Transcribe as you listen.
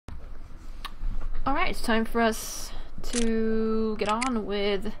Alright, it's time for us to get on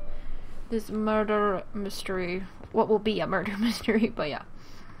with this murder mystery. What will be a murder mystery, but yeah.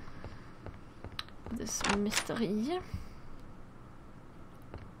 This mystery.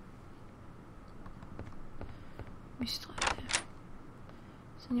 Mystery.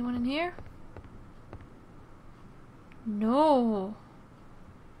 Is anyone in here? No.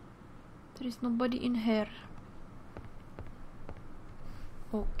 There is nobody in here.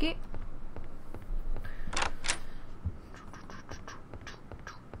 Okay.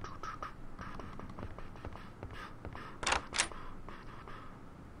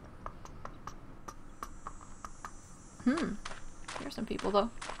 Here's some people though.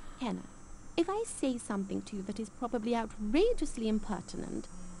 Hannah, if I say something to you that is probably outrageously impertinent,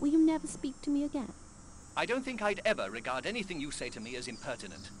 will you never speak to me again? I don't think I'd ever regard anything you say to me as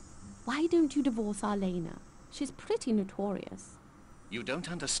impertinent. Why don't you divorce Arlena? She's pretty notorious. You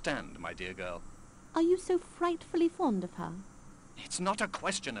don't understand, my dear girl. Are you so frightfully fond of her? It's not a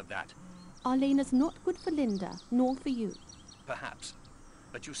question of that. Arlena's not good for Linda, nor for you. Perhaps.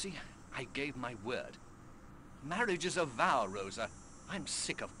 But you see, I gave my word. Marriage is a vow, Rosa. I'm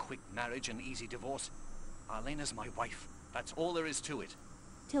sick of quick marriage and easy divorce. Arlena's my wife. That's all there is to it.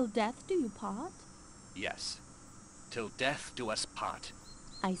 Till death do you part? Yes. Till death do us part.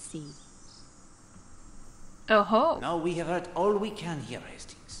 I see. Oh ho! Now we have heard all we can here,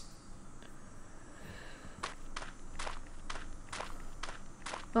 Hastings.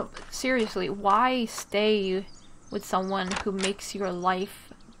 Well, seriously, why stay with someone who makes your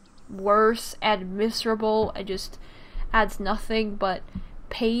life worse and miserable and just adds nothing but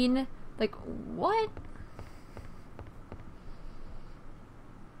pain? Like, what?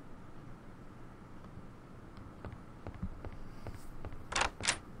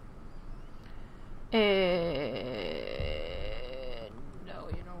 No,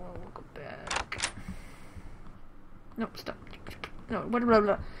 you know what, we'll go back. No, stop. No, blah, blah,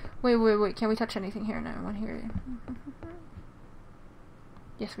 blah. Wait, can we touch anything here? No, I want to hear you.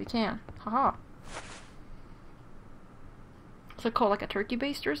 Yes, we can. Haha. What's it called, like a turkey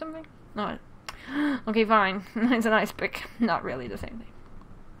baster or something? No. Okay, fine. It's an ice pick. Not really the same thing.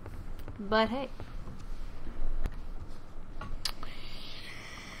 But hey.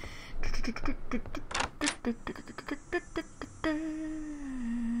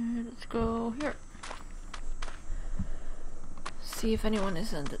 Let's go here. See if anyone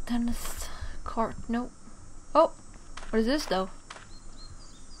is in the tennis court. Nope. Oh! What is this though?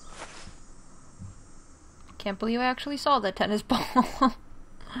 Can't believe I actually saw that tennis ball.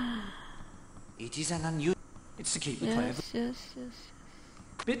 It is an unusual... It's to keep the player... Yes.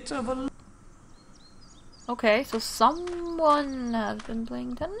 Bit of a... Okay, so someone has been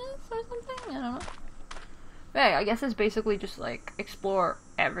playing tennis or something? I don't know. Yeah, I guess it's basically just like explore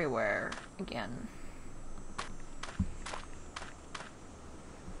everywhere again.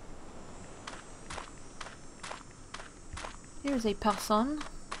 Here's a person.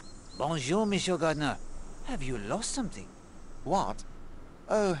 Bonjour, Monsieur Gardner. Have you lost something? What?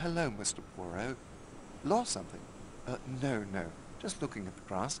 Oh, hello, Mr. Poirot. Lost something? No. Just looking at the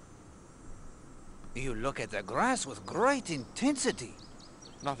grass. You look at the grass with great intensity.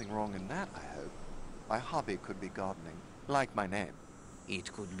 Nothing wrong in that, I hope. My hobby could be gardening, like my name.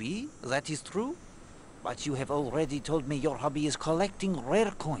 It could be, that is true. But you have already told me your hobby is collecting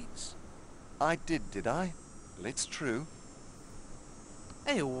rare coins. I did I? Well, it's true.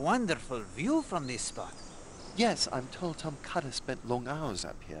 A wonderful view from this spot. Yes, I'm told Tom Cutter spent long hours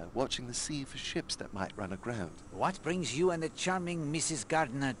up here, watching the sea for ships that might run aground. What brings you and the charming Mrs.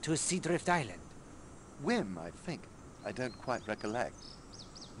 Gardner to Seadrift Island? Whim, I think. I don't quite recollect.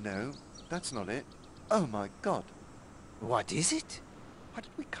 No, that's not it. Oh my God. What is it? Why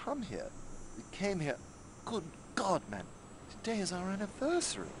did we come here? We came here... Good God, man. Today is our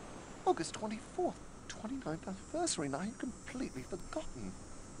anniversary. August 24th, 29th anniversary, and I've completely forgotten.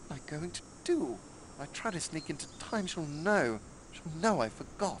 What am I going to do? If I try to sneak into time, she'll know. She'll know I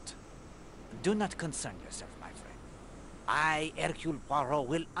forgot. Do not concern yourself, my friend. I, Hercule Poirot,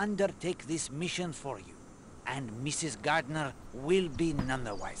 will undertake this mission for you, and Mrs. Gardner will be none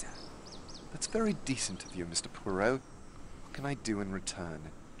the wiser. That's very decent of you, Mr. Poirot. What can I do in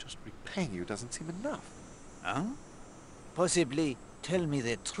return? Just repaying you doesn't seem enough. Huh? Possibly tell me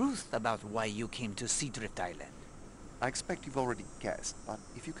the truth about why you came to Seadrift Island. I expect you've already guessed, but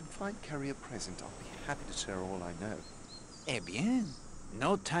if you can find Carrie a present, I'll be happy to share all I know. Eh bien,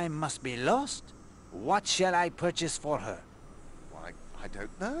 no time must be lost. What shall I purchase for her? Why, I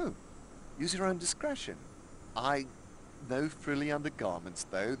don't know. Use your own discretion. No frilly undergarments,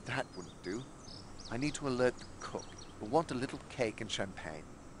 though. That wouldn't do. I need to alert the cook. We'll want a little cake and champagne.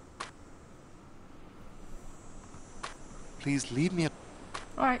 Please leave me.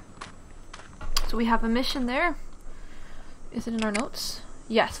 Alright. So we have a mission there. Is it in our notes?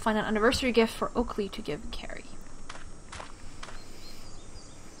 Yes, find an anniversary gift for Oakley to give Carrie.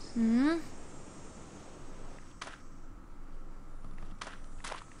 Hmm.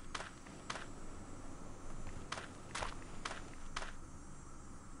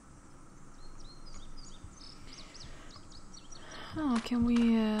 Oh, can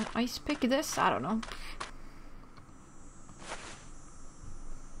we ice pick this? I don't know.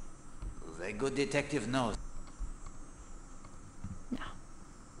 The good detective knows. No.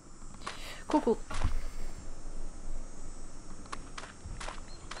 Cool.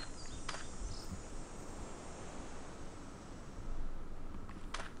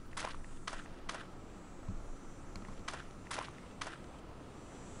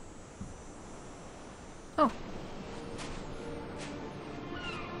 Oh.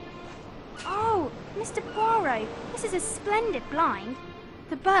 Oh, Mr. Poirot, this is a splendid blind.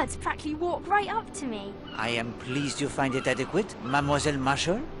 The birds practically walk right up to me. I am pleased you find it adequate, Mademoiselle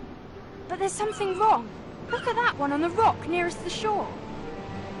Marshall. But there's something wrong. Look at that one on the rock nearest the shore.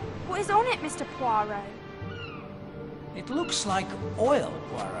 What is on it, Mr. Poirot? It looks like oil,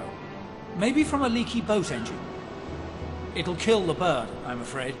 Poirot. Maybe from a leaky boat engine. It'll kill the bird, I'm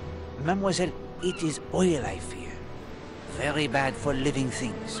afraid. Mademoiselle, it is oil, I fear. Very bad for living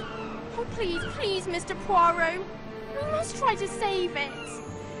things. Oh, please, Mr. Poirot. We must try to save it.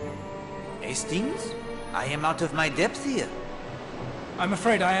 Hastings, I am out of my depth here. I'm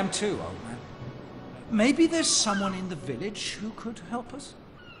afraid I am too, old man. Maybe there's someone in the village who could help us?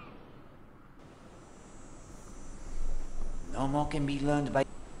 No more can be learned by...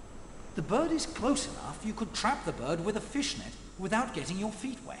 The bird is close enough you could trap the bird with a fishnet without getting your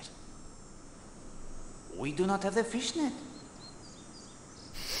feet wet. We do not have the fishnet.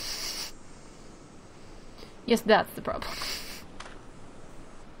 Yes, that's the problem.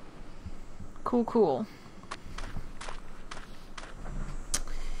 Cool.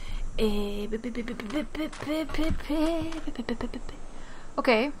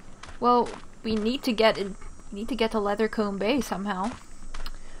 Okay, well, we need to get to Leathercombe Bay somehow.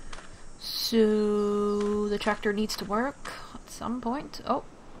 So the tractor needs to work at some point. Oh,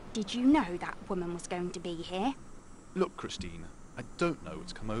 Did you know that woman was going to be here? Look, Christine, I don't know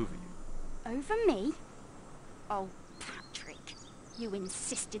what's come over you. Over me? Oh, Patrick, you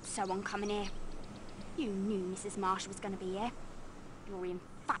insisted so on coming here. You knew Mrs. Marsh was going to be here. You're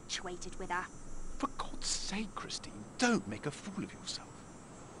infatuated with her. For God's sake, Christine, don't make a fool of yourself.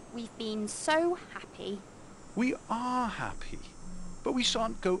 We've been so happy. We are happy. But we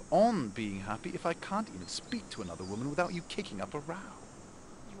shan't go on being happy if I can't even speak to another woman without you kicking up a row.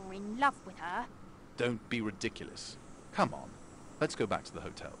 You're in love with her. Don't be ridiculous. Come on, let's go back to the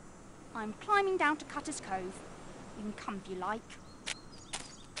hotel. I'm climbing down to Cutter's Cove. You can come if you like.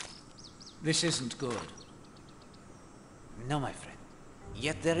 This isn't good. No, my friend.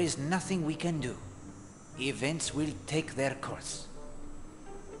 Yet there is nothing we can do. Events will take their course.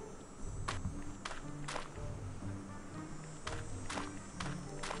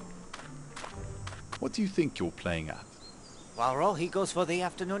 What do you think you're playing at? Poirot, he goes for the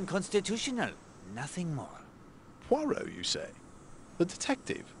afternoon constitutional. Nothing more. Poirot, you say? The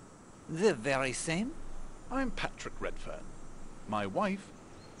detective? The very same? I'm Patrick Redfern. My wife,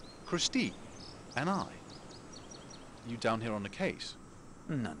 Christie, and I. You down here on the case?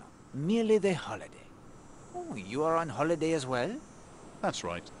 No. Merely the holiday. Oh, you are on holiday as well? That's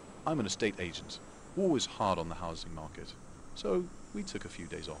right. I'm an estate agent. Always hard on the housing market. So we took a few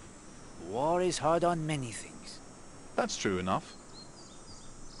days off. War is hard on many things. That's true enough.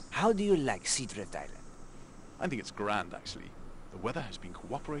 How do you like Seadrift Island? I think it's grand, actually. The weather has been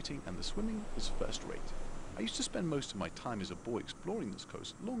cooperating and the swimming is first rate. I used to spend most of my time as a boy exploring this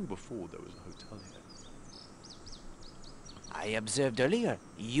coast long before there was a hotel here. I observed earlier,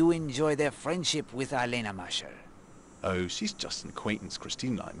 you enjoy their friendship with Elena Marshall. Oh, she's just an acquaintance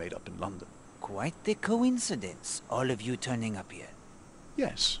Christine and I made up in London. Quite the coincidence, all of you turning up here.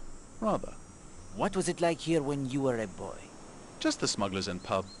 Yes, rather. What was it like here when you were a boy? Just the Smugglers' End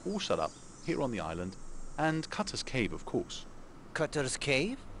pub, all shut up, here on the island, and Cutter's Cave, of course. Cutter's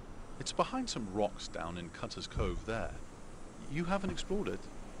Cave? It's behind some rocks down in Cutter's Cove there. You haven't explored it?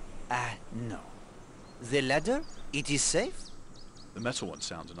 No. The ladder? It is safe? The metal one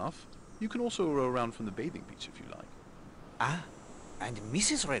sounds enough. You can also row around from the bathing beach if you like. And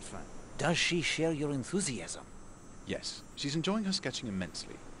Mrs. Redfern, does she share your enthusiasm? Yes, she's enjoying her sketching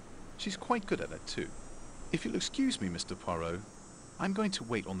immensely. She's quite good at it too. If you'll excuse me, Mr. Poirot, I'm going to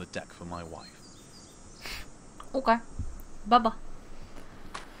wait on the deck for my wife. okay. Bye-bye.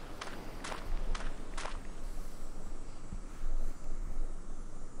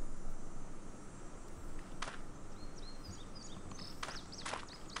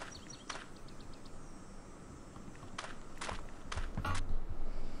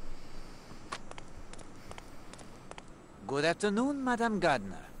 Good afternoon, Madame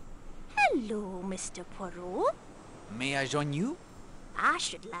Gardner. Hello, Mr. Poirot. May I join you? I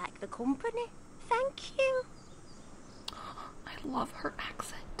should like the company. Thank you. I love her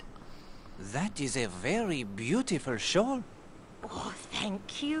accent. That is a very beautiful shawl. Oh,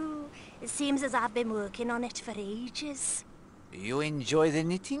 thank you. It seems as I've been working on it for ages. You enjoy the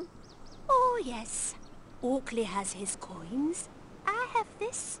knitting? Oh, yes. Oakley has his coins. I have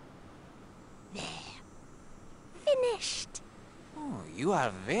this. There. Finished. Oh, you are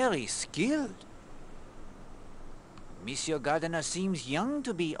very skilled. Monsieur Gardner seems young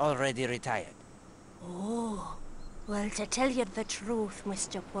to be already retired. Oh, well, to tell you the truth,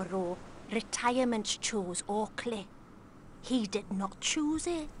 Mr. Poirot, retirement chose Oakley. He did not choose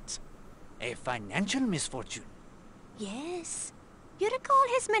it. A financial misfortune. Yes. You recall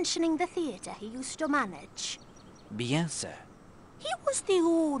his mentioning the theatre he used to manage? Bien, sir. He was the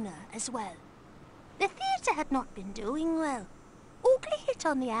owner as well. The theatre had not been doing well. Oakley hit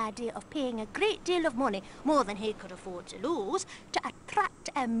on the idea of paying a great deal of money, more than he could afford to lose, to attract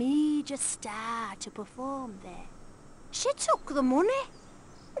a major star to perform there. She took the money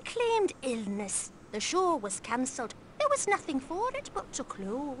and claimed illness. The show was cancelled. There was nothing for it but to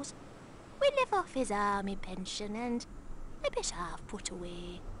close. We live off his army pension and a bit half put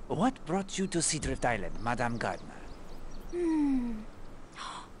away. What brought you to Seadrift Island, Madame Gardner?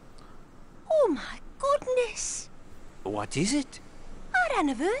 Oh my goodness! What is it? Our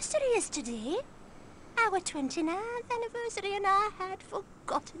anniversary is today. Our 29th anniversary, and I had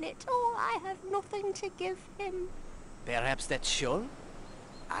forgotten it. Oh, I have nothing to give him. Perhaps that shawl?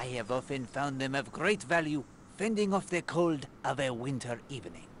 I have often found them of great value, fending off the cold of a winter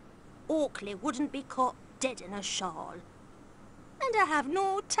evening. Oakley wouldn't be caught dead in a shawl. And I have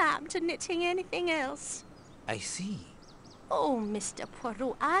no time to knitting anything else. I see. Oh, Mr.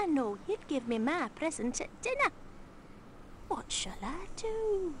 Poirot, I know he'd give me my present at dinner. What shall I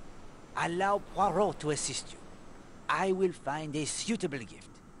do? Allow Poirot to assist you. I will find a suitable gift.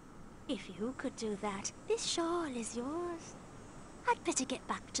 If you could do that, this shawl is yours. I'd better get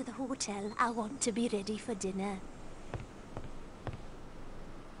back to the hotel. I want to be ready for dinner.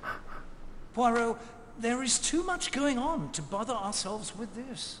 Poirot, there is too much going on to bother ourselves with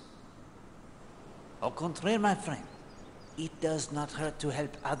this. Au contraire, my friend. It does not hurt to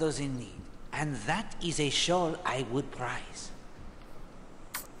help others in need. And that is a shawl I would prize.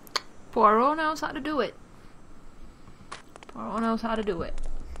 Poirot knows how to do it. Poirot knows how to do it.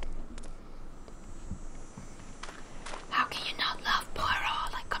 How can you not love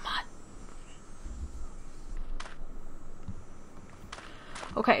Poirot? Like, come on.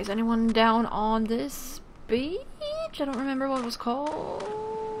 Okay, is anyone down on this beach? I don't remember what it was called.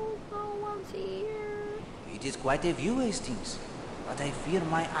 No one's here. It is quite a view, Hastings. But I fear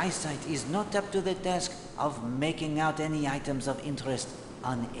my eyesight is not up to the task of making out any items of interest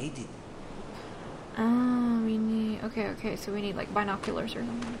unaided. We need... Okay, so we need, like, binoculars or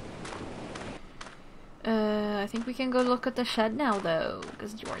something. I think we can go look at the shed now, though,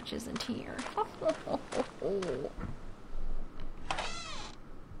 because George isn't here.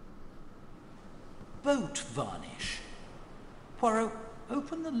 Boat varnish. Poirot,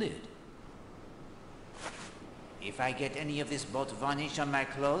 open the lid. If I get any of this boat varnish on my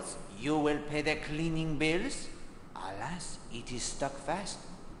clothes, you will pay the cleaning bills? Alas, it is stuck fast.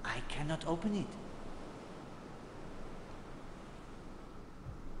 I cannot open it.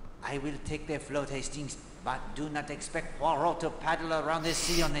 I will take the float, Hastings, but do not expect Poirot to paddle around the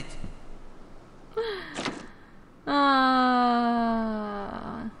sea on it.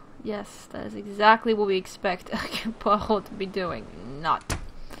 Yes, that is exactly what we expect Poirot to be doing. Not.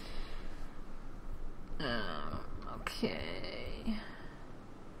 Okay.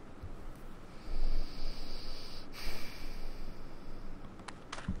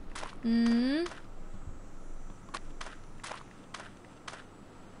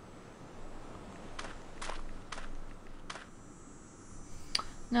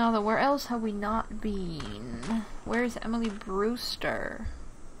 Now then, where else have we not been? Where's Emily Brewster?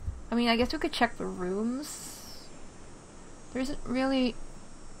 I mean, I guess we could check the rooms. There isn't really...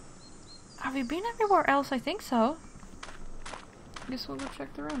 Have we been everywhere else? I think so. I guess we'll go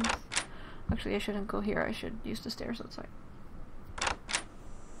check the rooms. Actually, I shouldn't go here. I should use the stairs outside.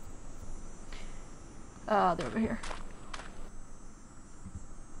 They're over here.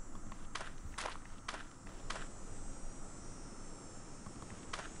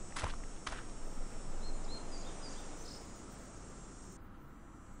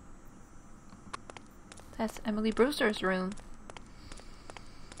 That's Emily Brewster's room.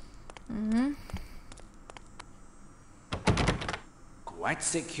 Quite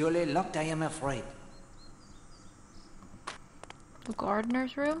securely locked, I am afraid. The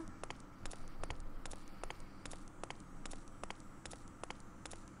gardener's room?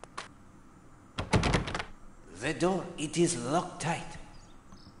 The door, it is locked tight.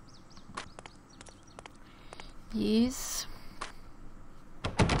 Yes.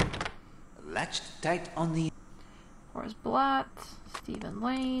 Latched tight on the... Horace Blatt, Stephen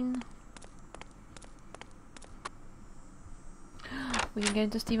Lane. We can get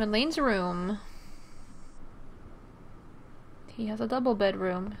into Stephen Lane's room. He has a double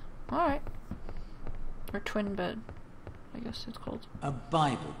bedroom. Alright. Or twin bed, I guess it's called. A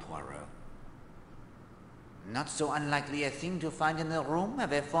Bible, Poirot. Not so unlikely a thing to find in the room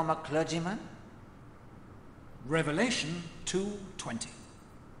of a former clergyman. Revelation 2:20.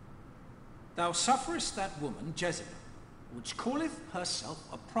 Thou sufferest that woman, Jezebel, which calleth herself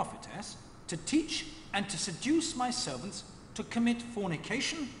a prophetess, to teach and to seduce my servants to commit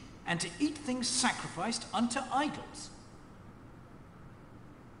fornication and to eat things sacrificed unto idols.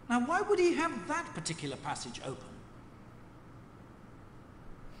 Now, why would he have that particular passage open?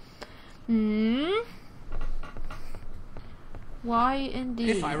 Why indeed?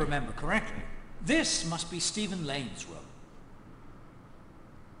 If I remember correctly, this must be Stephen Lane's room.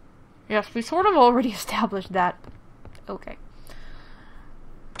 Yes, we sort of already established that. Okay.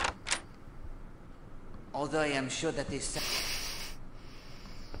 Although I am sure that this...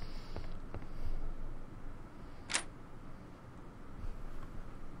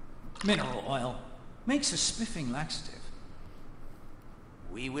 Mineral oil makes a spiffing laxative.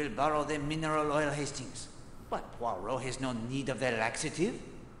 We will borrow the mineral oil, Hastings. But Poirot has no need of the laxative.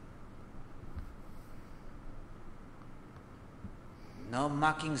 No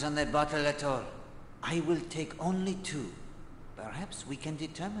markings on the bottle at all. I will take only 2. Perhaps we can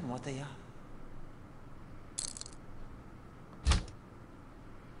determine what they are.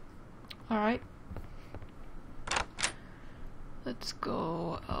 Alright. Let's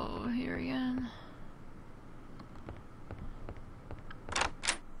go over here again.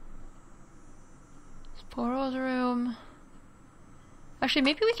 It's Poirot's room. Actually,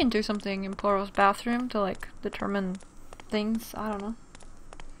 maybe we can do something in Poirot's bathroom to, like, determine things. I don't know.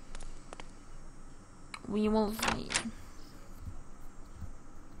 We will see.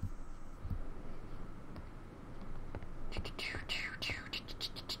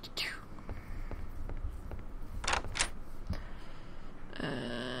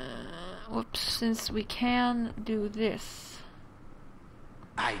 Whoops, since we can do this.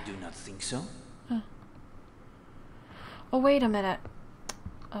 I do not think so. Oh, wait a minute.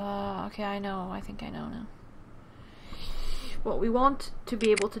 Okay, I know. I think I know now. What we want to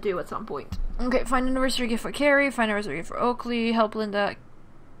be able to do at some point. Okay, find an anniversary gift for Carrie, find an anniversary gift for Oakley, help Linda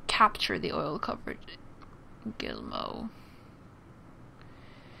capture the oil covered Gilmo.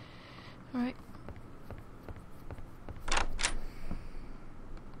 Alright.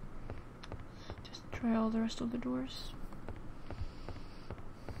 Just try all the rest of the doors.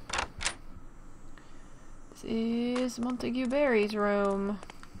 This is Montague Berry's room.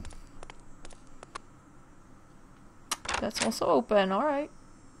 That's also open, alright.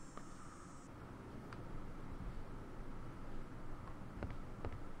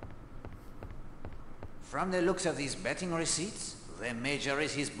 From the looks of these betting receipts, the Major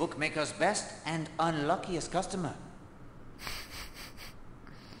is his bookmaker's best and unluckiest customer.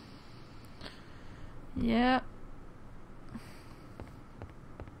 Yeah.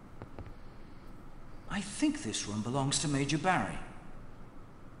 I think this room belongs to Major Barry.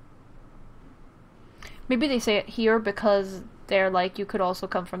 Maybe they say it here because they're like, you could also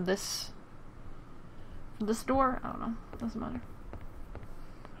come from this door? I don't know. Doesn't matter.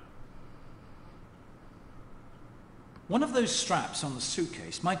 One of those straps on the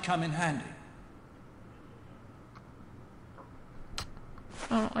suitcase might come in handy.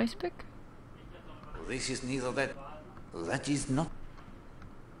 Oh, ice pick? This is neither that... That is not...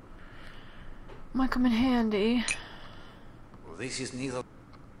 Might come in handy. This is neither...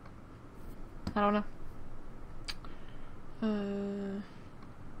 I don't know.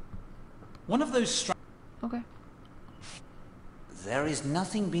 One of those straps... Okay. There is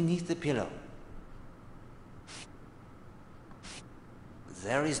nothing beneath the pillow.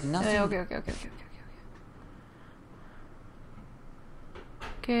 There is nothing... Okay.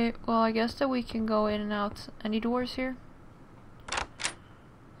 Okay, well, I guess that we can go in and out any doors here.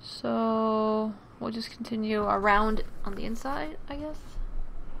 So, we'll just continue around on the inside, I guess.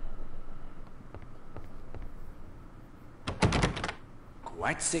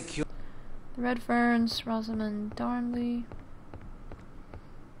 Quite secure. The Redferns, Rosamund Darnley.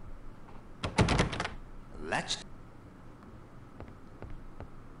 Latched.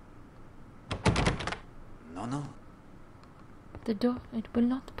 No. The door, it will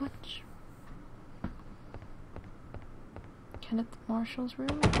not budge. Kenneth Marshall's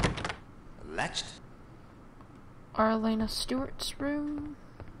room. Latched. Arlena Stewart's room.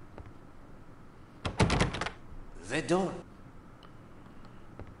 The door.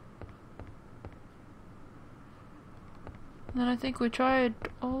 Then I think we tried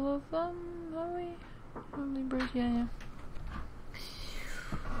all of them, have we? Only Bruce, yeah.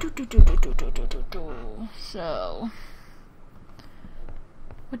 So,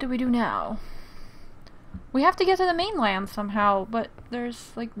 what do we do now? We have to get to the mainland somehow, but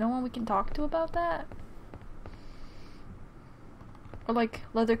there's like no one we can talk to about that. Or like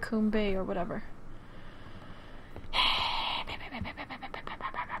Leathercomb Bay or whatever.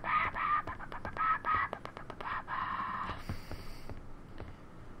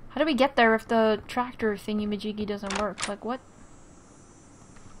 How do we get there if the tractor thingy-majiggy doesn't work? Like, what?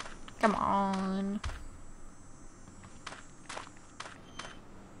 Come on.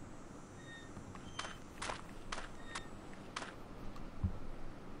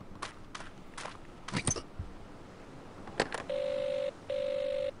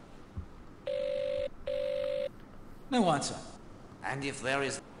 No answer. And if there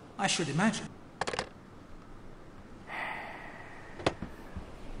is... I should imagine.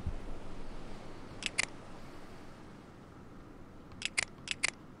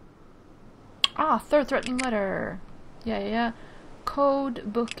 Ah, third threatening letter. Yeah.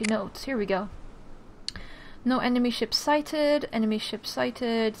 Code book notes. Here we go. No enemy ship sighted. Enemy ship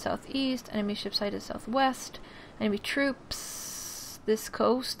sighted southeast. Enemy ship sighted southwest. Enemy troops. This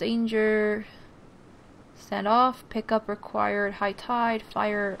coast. Danger. Stand off. Pickup required. High tide.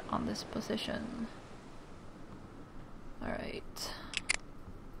 Fire on this position. Alright.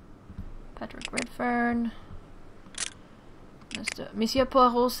 Patrick Redfern. Monsieur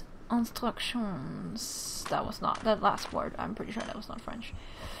Poirot's instructions. That was not that last word. I'm pretty sure that was not French.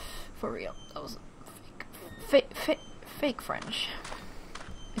 For real. That was fake French.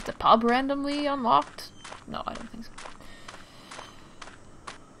 Is the pub randomly unlocked? No, I don't think so.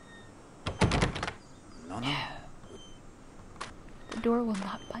 No. The door will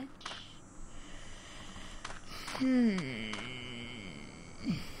not budge.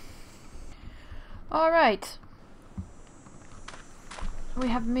 Alright. We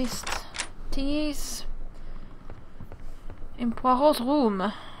have missed thingies in Poirot's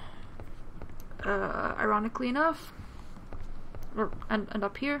room. Ironically enough. And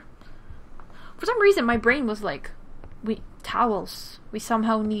up here. For some reason my brain was like, towels. We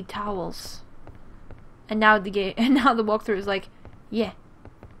somehow need towels. And now the walkthrough is like, yeah,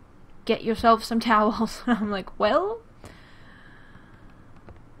 get yourself some towels. And I'm like, well,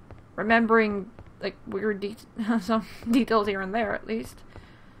 remembering like weird some details here and there at least.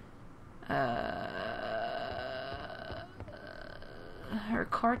 Her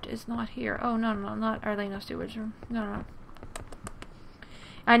cart is not here. Oh no, not Arlena Stewart's room. No.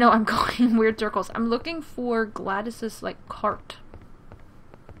 I know I'm going in weird circles. I'm looking for Gladys's like cart.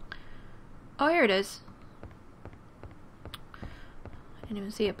 Oh, here it is. I didn't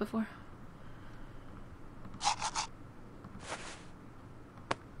even see it before.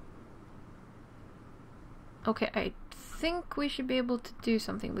 Okay, I think we should be able to do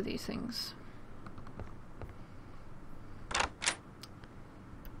something with these things.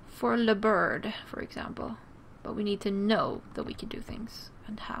 For Le Bird, for example. But we need to know that we can do things.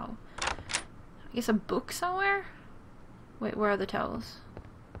 And how. I guess a book somewhere? Wait, where are the towels?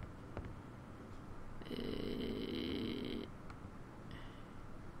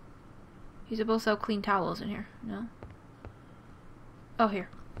 He's supposed to have clean towels in here, no? Oh, here.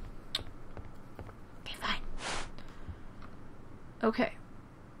 Okay, fine. Okay.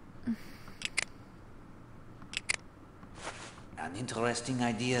 An interesting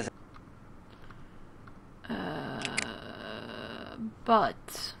idea.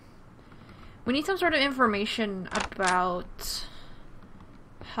 But we need some sort of information about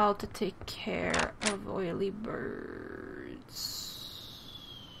how to take care of oily birds.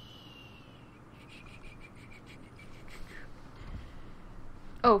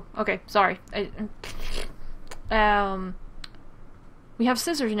 Oh, okay, sorry. We have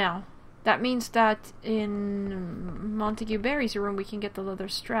scissors now. That means that in Montague Berry's room we can get the leather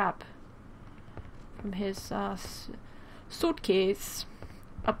strap from his suitcase,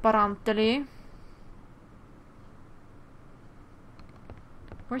 apparently.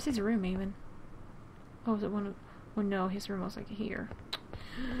 Where's his room even? Oh, is it one of... Oh no, his room was like here.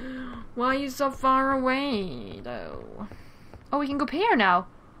 Why are you so far away, though? Oh, we can go up here now.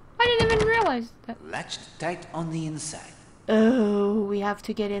 I didn't even realize that. Latched tight on the inside. Oh, we have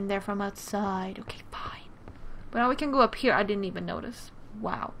to get in there from outside. Okay, fine. But now we can go up here. I didn't even notice.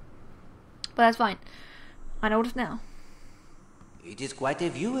 Wow. But that's fine. I notice now. It is quite a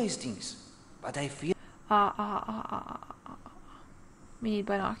view, Hastings. But I fear... We need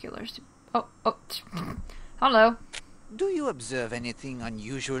binoculars. Oh. Hello. Do you observe anything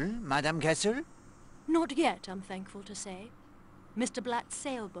unusual, Madame Castle? Not yet, I'm thankful to say. Mr. Blatt's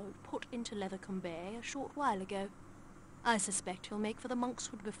sailboat put into Leathercombe Bay a short while ago. I suspect he'll make for the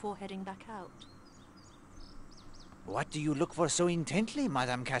Monkswood before heading back out. What do you look for so intently,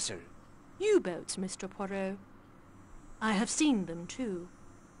 Madame Castle? U-boats, Mr. Poirot. I have seen them, too.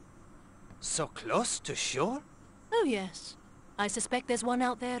 So close to shore? Oh, yes. I suspect there's one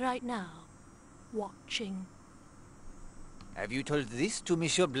out there right now. Watching. Have you told this to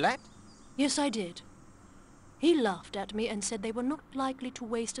Monsieur Blatt? Yes, I did. He laughed at me and said they were not likely to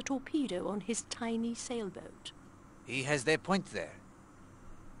waste a torpedo on his tiny sailboat. He has their point there.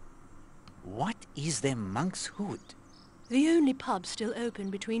 What is the Monk's Hood? The only pub still open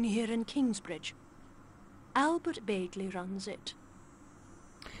between here and Kingsbridge. Albert Bagley runs it.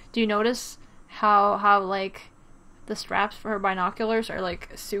 Do you notice how like the straps for her binoculars are like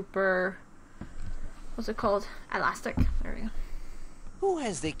super, what's it called? Elastic. There we go. Who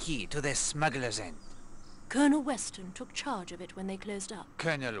has the key to the smuggler's end? Colonel Weston took charge of it when they closed up.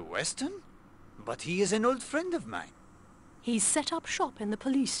 Colonel Weston? But he is an old friend of mine. He's set up shop in the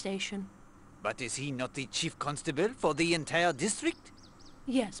police station. But is he not the chief constable for the entire district?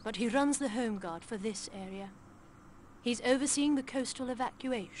 Yes, but he runs the home guard for this area. He's overseeing the coastal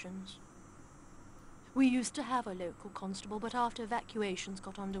evacuations. We used to have a local constable, but after evacuations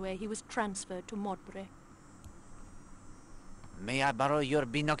got underway, he was transferred to Modbury. May I borrow your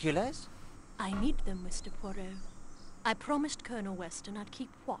binoculars? I need them, Mr. Poirot. I promised Colonel Weston I'd keep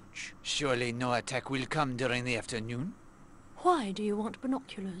watch. Surely no attack will come during the afternoon. Why do you want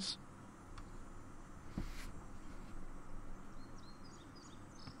binoculars?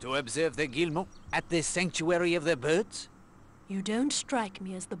 To observe the guillemot at the Sanctuary of the Birds? You don't strike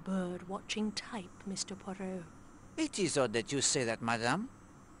me as the bird-watching type, Mr. Poirot. It is odd that you say that, madame.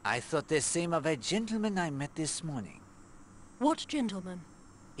 I thought the same of a gentleman I met this morning. What gentleman?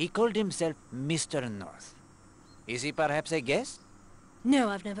 He called himself Mr. North. Is he perhaps a guest? No,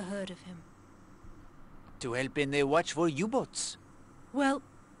 I've never heard of him. To help in the watch for U-boats? Well,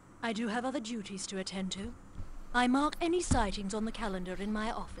 I do have other duties to attend to. I mark any sightings on the calendar in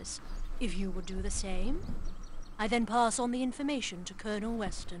my office, if you would do the same. I then pass on the information to Colonel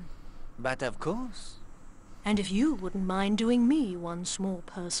Weston. But of course. And if you wouldn't mind doing me one small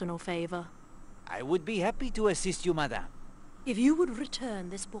personal favor. I would be happy to assist you, madame. If you would return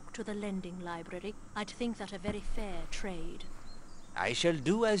this book to the lending library, I'd think that a very fair trade. I shall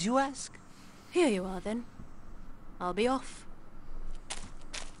do as you ask. Here you are, then. I'll be off.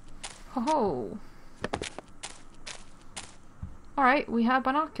 Oh. Alright, we have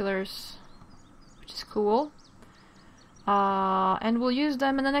binoculars, which is cool. And we'll use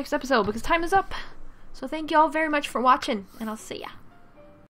them in the next episode because time is up. So thank you all very much for watching, and I'll see ya.